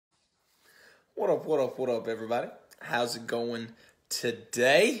What up, everybody? How's it going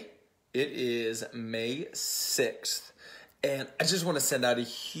today? It is May 6th, and I just want to send out a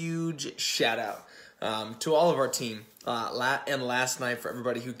huge shout out to all of our team and last night for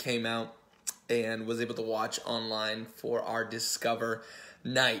everybody who came out and was able to watch online for our Discover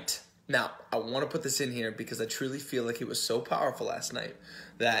night. Now, I want to put this in here because I truly feel like it was so powerful last night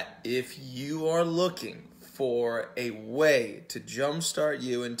that if you are looking for a way to jumpstart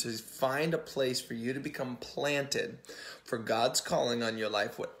you and to find a place for you to become planted for God's calling on your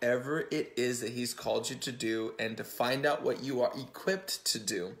life, whatever it is that He's called you to do, and to find out what you are equipped to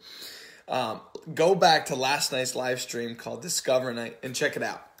do, go back to last night's live stream called Discover Night and check it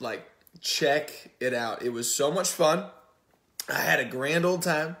out. Check it out. It was so much fun. I had a grand old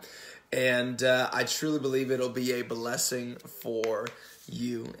time, and I truly believe it'll be a blessing for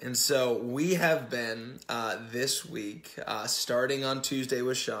you. And so we have been this week, starting on Tuesday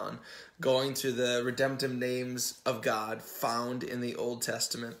with Sean, going through the redemptive names of God found in the Old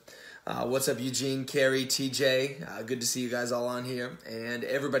Testament. What's up, Eugene, Carrie, TJ? Good to see you guys all on here, and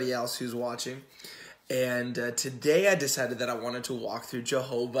everybody else who's watching. And today I decided that I wanted to walk through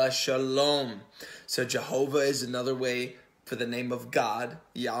Jehovah Shalom. So Jehovah is another way for the name of God.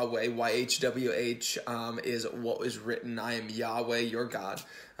 Yahweh, YHWH, is what is written. I am Yahweh, your God.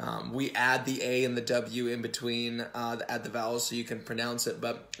 We add the A and the W in between, add the vowels so you can pronounce it.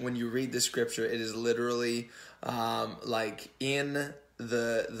 But when you read the scripture, it is literally like in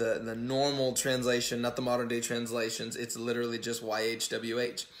the normal translation, not the modern day translations. It's literally just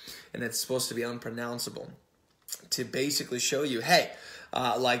YHWH. And it's supposed to be unpronounceable to basically show you, hey,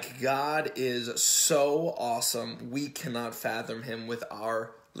 God is so awesome, we cannot fathom Him with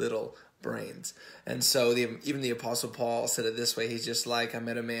our little brains. And so even the Apostle Paul said it this way. He's just like, I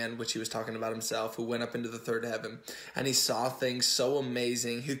met a man, which he was talking about himself, who went up into the third heaven, and he saw things so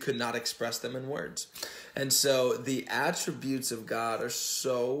amazing he could not express them in words. And so the attributes of God are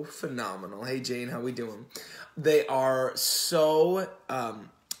so phenomenal. Hey, Jane, how we doing? They are so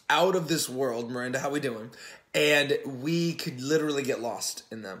out of this world. Miranda, how we doing? And we could literally get lost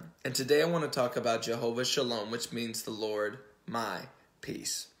in them. And today I want to talk about Jehovah Shalom, which means the Lord, my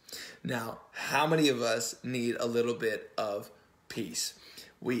peace. Now, how many of us need a little bit of peace?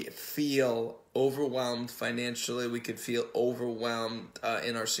 We feel overwhelmed financially. We could feel overwhelmed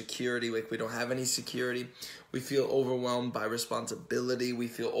in our security. Like we don't have any security. We feel overwhelmed by responsibility. We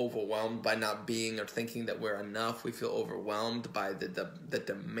feel overwhelmed by not being or thinking that we're enough. We feel overwhelmed by the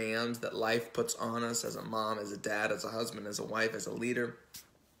demands that life puts on us as a mom, as a dad, as a husband, as a wife, as a leader,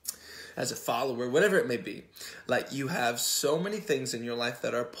 as a follower, whatever it may be. Like you have so many things in your life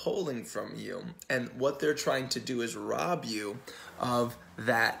that are pulling from you, and what they're trying to do is rob you of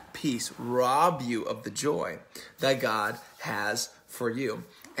that peace, rob you of the joy that God has for you.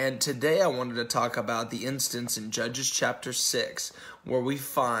 And today I wanted to talk about the instance in Judges chapter 6 where we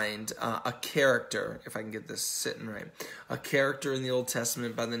find a character, if I can get this sitting right, a character in the Old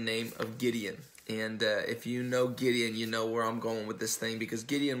Testament by the name of Gideon. And if you know Gideon, you know where I'm going with this thing, because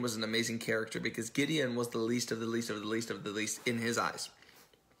Gideon was an amazing character, because Gideon was the least of the least of the least of the least in his eyes.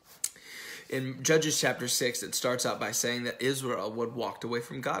 In Judges chapter 6, it starts out by saying that Israel had walked away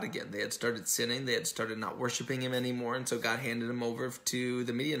from God again. They had started sinning. They had started not worshiping Him anymore. And so God handed them over to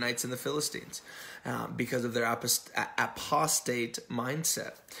the Midianites and the Philistines because of their apostate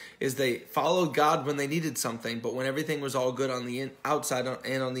mindset. Is they followed God when they needed something, but when everything was all good on the outside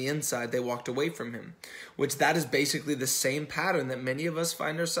and on the inside, they walked away from Him. Which that is basically the same pattern that many of us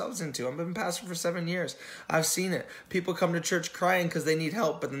find ourselves into. I've been pastor for 7 years. I've seen it. People come to church crying because they need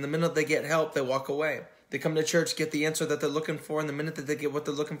help, but then the minute they get help, they walk away. They come to church, get the answer that they're looking for, and the minute that they get what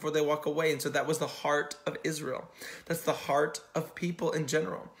they're looking for, they walk away. And so that was the heart of Israel. That's the heart of people in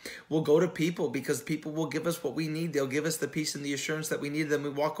general. We'll go to people because people will give us what we need. They'll give us the peace and the assurance that we need, then we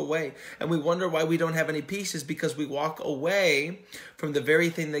walk away. And we wonder why we don't have any peace is because we walk away from the very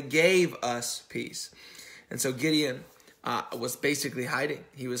thing that gave us peace. And so Gideon was basically hiding.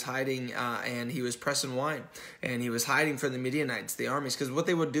 He was hiding and he was pressing wine. And he was hiding from the Midianites, the armies. Because what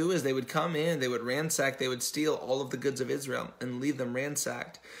they would do is they would come in, they would ransack, they would steal all of the goods of Israel and leave them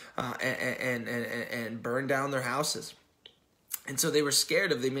ransacked and burn down their houses. And so they were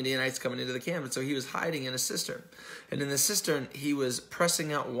scared of the Midianites coming into the camp. And so he was hiding in a cistern. And in the cistern, he was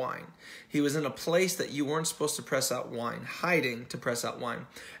pressing out wine. He was in a place that you weren't supposed to press out wine, hiding to press out wine.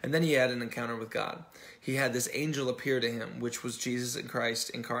 And then he had an encounter with God. He had this angel appear to him, which was Jesus and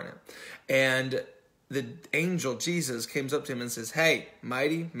Christ incarnate. And the angel, Jesus, comes up to him and says, "Hey,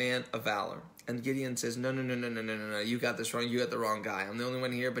 mighty man of valor." And Gideon says, no, you got this wrong. You got the wrong guy. I'm the only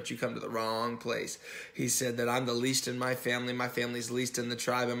one here, but you come to the wrong place. He said that I'm the least in my family. My family's least in the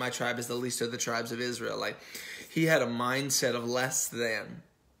tribe, and my tribe is the least of the tribes of Israel. Like, he had a mindset of less than.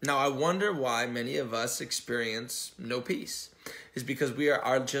 Now, I wonder why many of us experience no peace. Is because we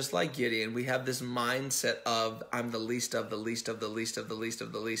are just like Gideon. We have this mindset of, I'm the least of the least of the least of the least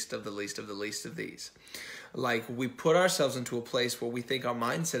of the least of the least of the least of these. Like, we put ourselves into a place where we think our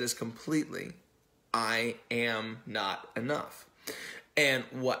mindset is completely, I am not enough. And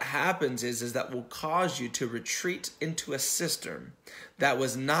what happens is that will cause you to retreat into a cistern that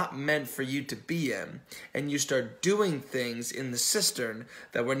was not meant for you to be in. And you start doing things in the cistern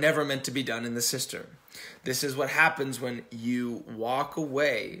that were never meant to be done in the cistern. This is what happens when you walk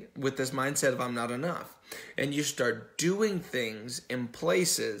away with this mindset of I'm not enough. And you start doing things in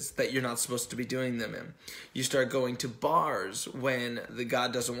places that you're not supposed to be doing them in. You start going to bars when the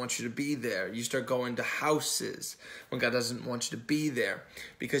God doesn't want you to be there. You start going to houses when God doesn't want you to be there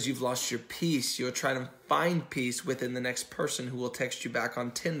because you've lost your peace. You'll try to find peace within the next person who will text you back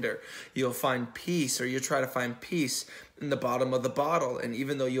on Tinder. You'll find peace, or you try to find peace in the bottom of the bottle. And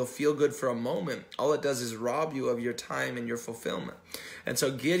even though you'll feel good for a moment, all it does is rob you of your time and your fulfillment. And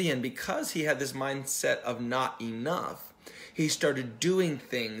so Gideon, because he had this mindset of not enough, he started doing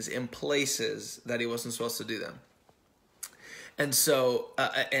things in places that he wasn't supposed to do them. And so,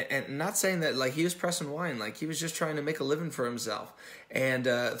 and not saying that like he was pressing wine, like he was just trying to make a living for himself. And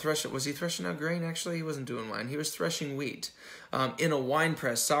was he threshing out grain? Actually, he wasn't doing wine. He was threshing wheat in a wine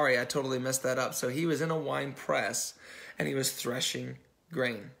press. Sorry, I totally messed that up. So he was in a wine press and he was threshing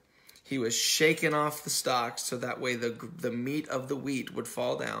grain. He was shaking off the stalks so that way the meat of the wheat would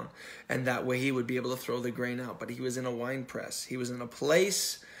fall down, and that way he would be able to throw the grain out. But he was in a wine press. He was in a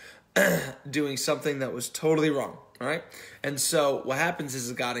place doing something that was totally wrong, all right? And so what happens is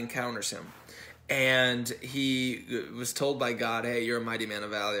God encounters him. And he was told by God, hey, you're a mighty man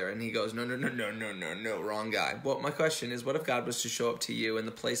of valor. And he goes, no, wrong guy. Well, my question is, what if God was to show up to you in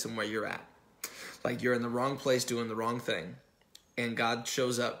the place and where you're at? Like you're in the wrong place doing the wrong thing. And God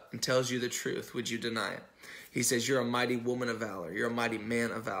shows up and tells you the truth. Would you deny it? He says, you're a mighty woman of valor. You're a mighty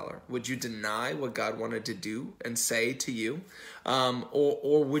man of valor. Would you deny what God wanted to do and say to you?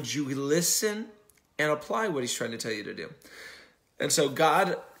 Or would you listen and apply what he's trying to tell you to do? And so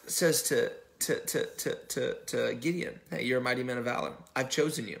God says to Gideon, hey, you're a mighty man of valor. I've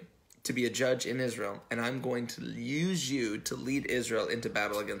chosen you to be a judge in Israel, and I'm going to use you to lead Israel into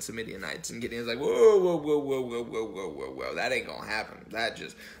battle against the Midianites. And Gideon's like, whoa, that ain't gonna happen. That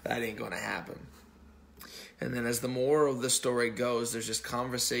ain't gonna happen. And then as the moral of the story goes, there's this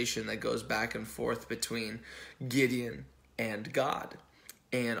conversation that goes back and forth between Gideon and God.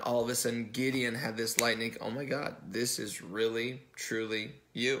 And all of a sudden, Gideon had this lightning, oh my God, this is really, truly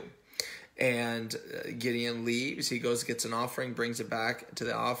you. And Gideon leaves, he goes, gets an offering, brings it back to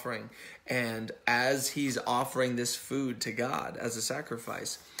the offering. And as he's offering this food to God as a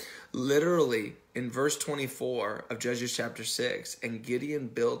sacrifice, literally in verse 24 of Judges chapter 6, and Gideon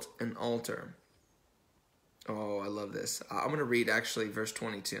built an altar. Oh, I love this. I'm going to read actually verse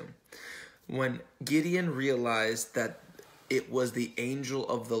 22. When Gideon realized that it was the angel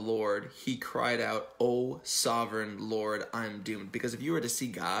of the Lord, he cried out, "O sovereign Lord, I'm doomed." Because if you were to see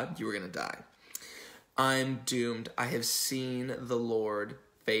God, you were going to die. I'm doomed. I have seen the Lord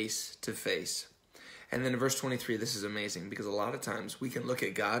face to face. And then in verse 23, this is amazing because a lot of times we can look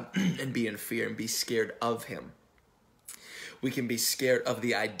at God and be in fear and be scared of him. We can be scared of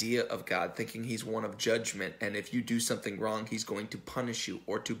the idea of God, thinking he's one of judgment, and if you do something wrong, he's going to punish you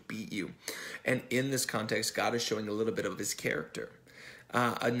or to beat you. And in this context, God is showing a little bit of his character.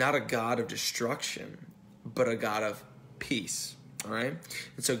 Not a God of destruction, but a God of peace. All right?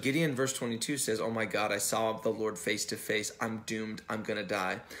 And so Gideon, verse 22 says, oh my God, I saw the Lord face to face. I'm doomed. I'm going to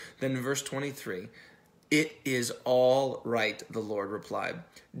die. Then in verse 23, it is all right, the Lord replied.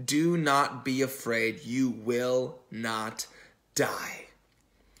 Do not be afraid. You will not die.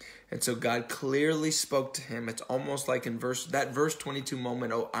 And so God clearly spoke to him. It's almost like in verse 22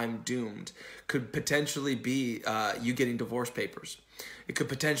 moment, oh, I'm doomed, could potentially be you getting divorce papers. It could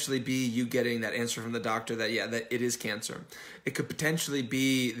potentially be you getting that answer from the doctor that it is cancer. It could potentially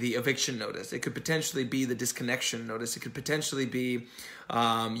be the eviction notice. It could potentially be the disconnection notice. It could potentially be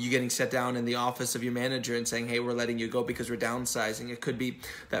you getting set down in the office of your manager and saying, hey, we're letting you go because we're downsizing. It could be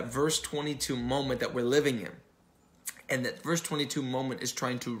that verse 22 moment that we're living in. And that verse 22 moment is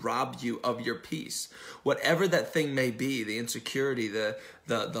trying to rob you of your peace. Whatever that thing may be, the insecurity, the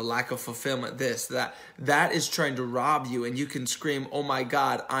lack of fulfillment, that is trying to rob you. And you can scream, oh my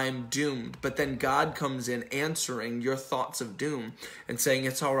God, I'm doomed. But then God comes in answering your thoughts of doom and saying,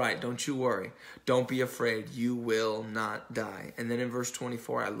 it's all right, don't you worry. Don't be afraid, you will not die. And then in verse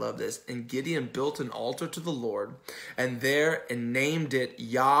 24, I love this. And Gideon built an altar to the Lord and named it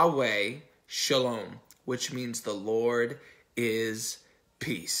Yahweh Shalom, which means the Lord is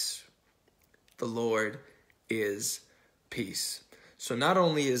peace. The Lord is peace. So not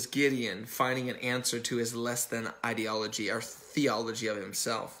only is Gideon finding an answer to his less than ideology or theology of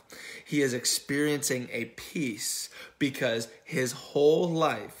himself, he is experiencing a peace because his whole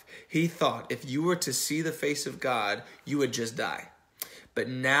life he thought if you were to see the face of God, you would just die. But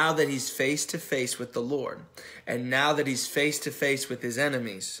now that he's face to face with the Lord, and now that he's face to face with his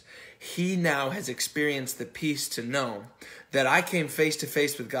enemies, he now has experienced the peace to know that I came face to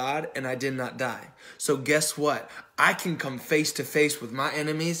face with God and I did not die. So guess what? I can come face to face with my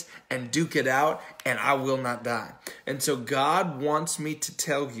enemies and duke it out and I will not die. And so God wants me to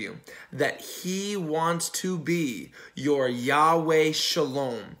tell you that he wants to be your Yahweh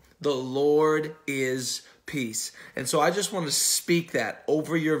Shalom. The Lord is peace. And so I just want to speak that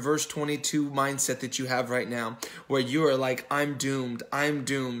over your verse 22 mindset that you have right now, where you are like, I'm doomed.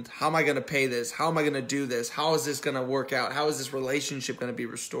 How am I going to pay this? How am I going to do this? How is this going to work out? How is this relationship going to be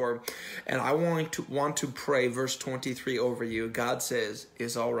restored? And I want to pray verse 23 over you. God says,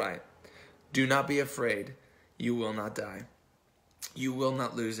 it's all right. Do not be afraid. You will not die. You will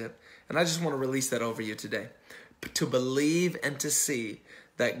not lose it. And I just want to release that over you today. To believe and to see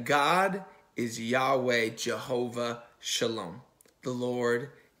that God is Yahweh, Jehovah, Shalom. The Lord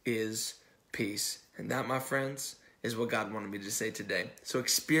is peace. And that, my friends, is what God wanted me to say today. So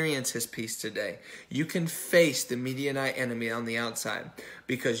experience his peace today. You can face the Midianite enemy on the outside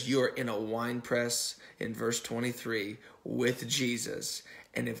because you're in a wine press in verse 23 with Jesus.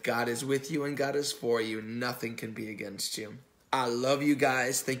 And if God is with you and God is for you, nothing can be against you. I love you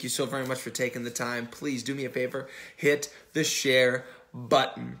guys. Thank you so very much for taking the time. Please do me a favor. Hit the share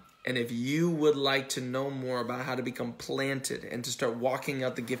button. And if you would like to know more about how to become planted and to start walking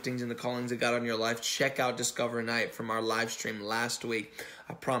out the giftings and the callings of God on your life, check out Discover Night from our live stream last week.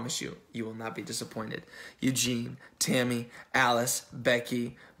 I promise you, you will not be disappointed. Eugene, Tammy, Alice,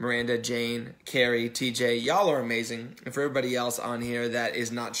 Becky, Miranda, Jane, Carrie, TJ, y'all are amazing. And for everybody else on here that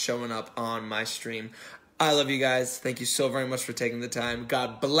is not showing up on my stream, I love you guys. Thank you so very much for taking the time.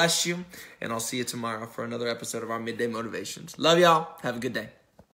 God bless you. And I'll see you tomorrow for another episode of our Midday Motivations. Love y'all. Have a good day.